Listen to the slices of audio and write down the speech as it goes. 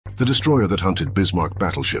the destroyer that hunted Bismarck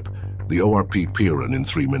battleship, the ORP Piorun, in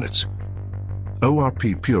 3 minutes.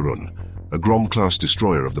 ORP Piorun, a Grom-class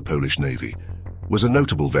destroyer of the Polish Navy, was a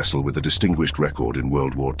notable vessel with a distinguished record in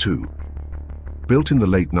World War II. Built in the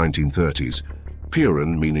late 1930s,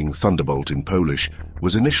 Piorun, meaning thunderbolt in Polish,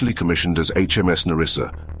 was initially commissioned as HMS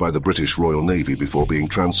Nerissa by the British Royal Navy before being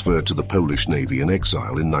transferred to the Polish Navy in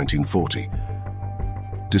exile in 1940.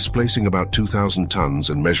 Displacing about 2,000 tons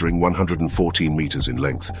and measuring 114 meters in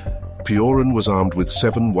length, Piorun was armed with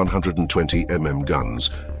 7 120 mm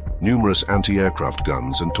guns, numerous anti-aircraft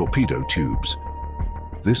guns and torpedo tubes.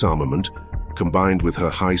 This armament, combined with her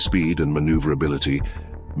high speed and maneuverability,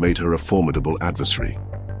 made her a formidable adversary.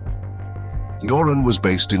 Piorun was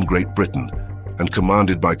based in Great Britain and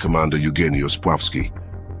commanded by Commander Eugeniusz Pławski.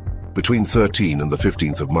 Between 13 and the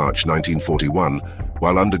 15th of March 1941,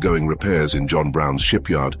 while undergoing repairs in John Brown's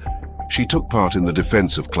shipyard, she took part in the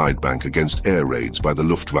defense of Clydebank against air raids by the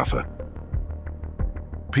Luftwaffe.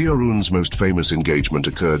 Piorun's most famous engagement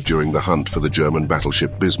occurred during the hunt for the German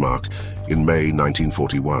battleship Bismarck in May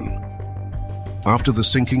 1941. After the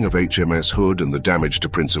sinking of HMS Hood and the damage to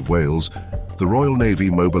Prince of Wales, the Royal Navy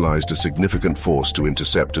mobilized a significant force to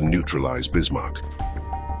intercept and neutralize Bismarck.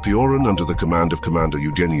 Piorun, under the command of Commander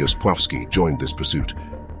Eugeniusz Pławski, joined this pursuit.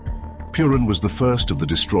 Piorun was the first of the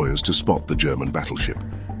destroyers to spot the German battleship.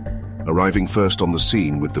 Arriving first on the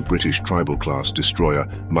scene with the British tribal-class destroyer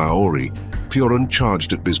Maori, Piorun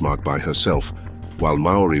charged at Bismarck by herself, while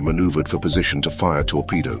Maori maneuvered for position to fire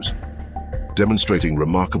torpedoes. Demonstrating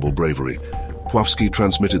remarkable bravery, Pławski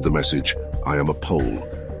transmitted the message, "I am a Pole,"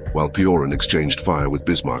 while Piorun exchanged fire with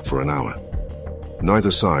Bismarck for an hour.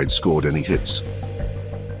 Neither side scored any hits.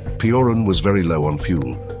 Piorun was very low on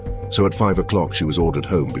fuel, so at 5 o'clock she was ordered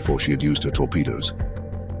home before she had used her torpedoes.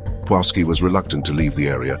 Pławski was reluctant to leave the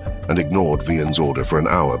area and ignored Wien's order for an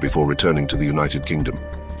hour before returning to the United Kingdom.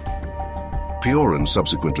 Piorun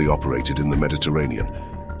subsequently operated in the Mediterranean,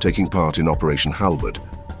 taking part in Operation Halberd,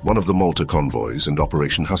 one of the Malta convoys, and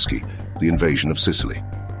Operation Husky, the invasion of Sicily.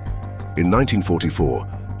 In 1944,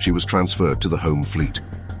 she was transferred to the Home Fleet.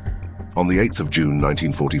 On the 8th of June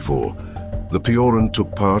 1944, the Piorun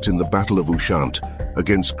took part in the Battle of Ushant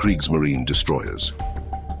against Kriegsmarine destroyers.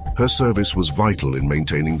 Her service was vital in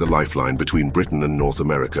maintaining the lifeline between Britain and North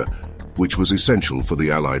America, which was essential for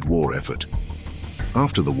the Allied war effort.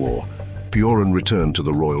 After the war, Piorun returned to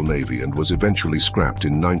the Royal Navy and was eventually scrapped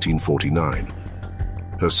in 1949.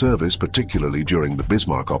 Her service, particularly during the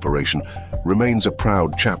Bismarck operation, remains a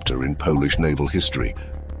proud chapter in Polish naval history,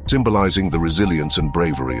 symbolizing the resilience and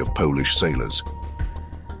bravery of Polish sailors.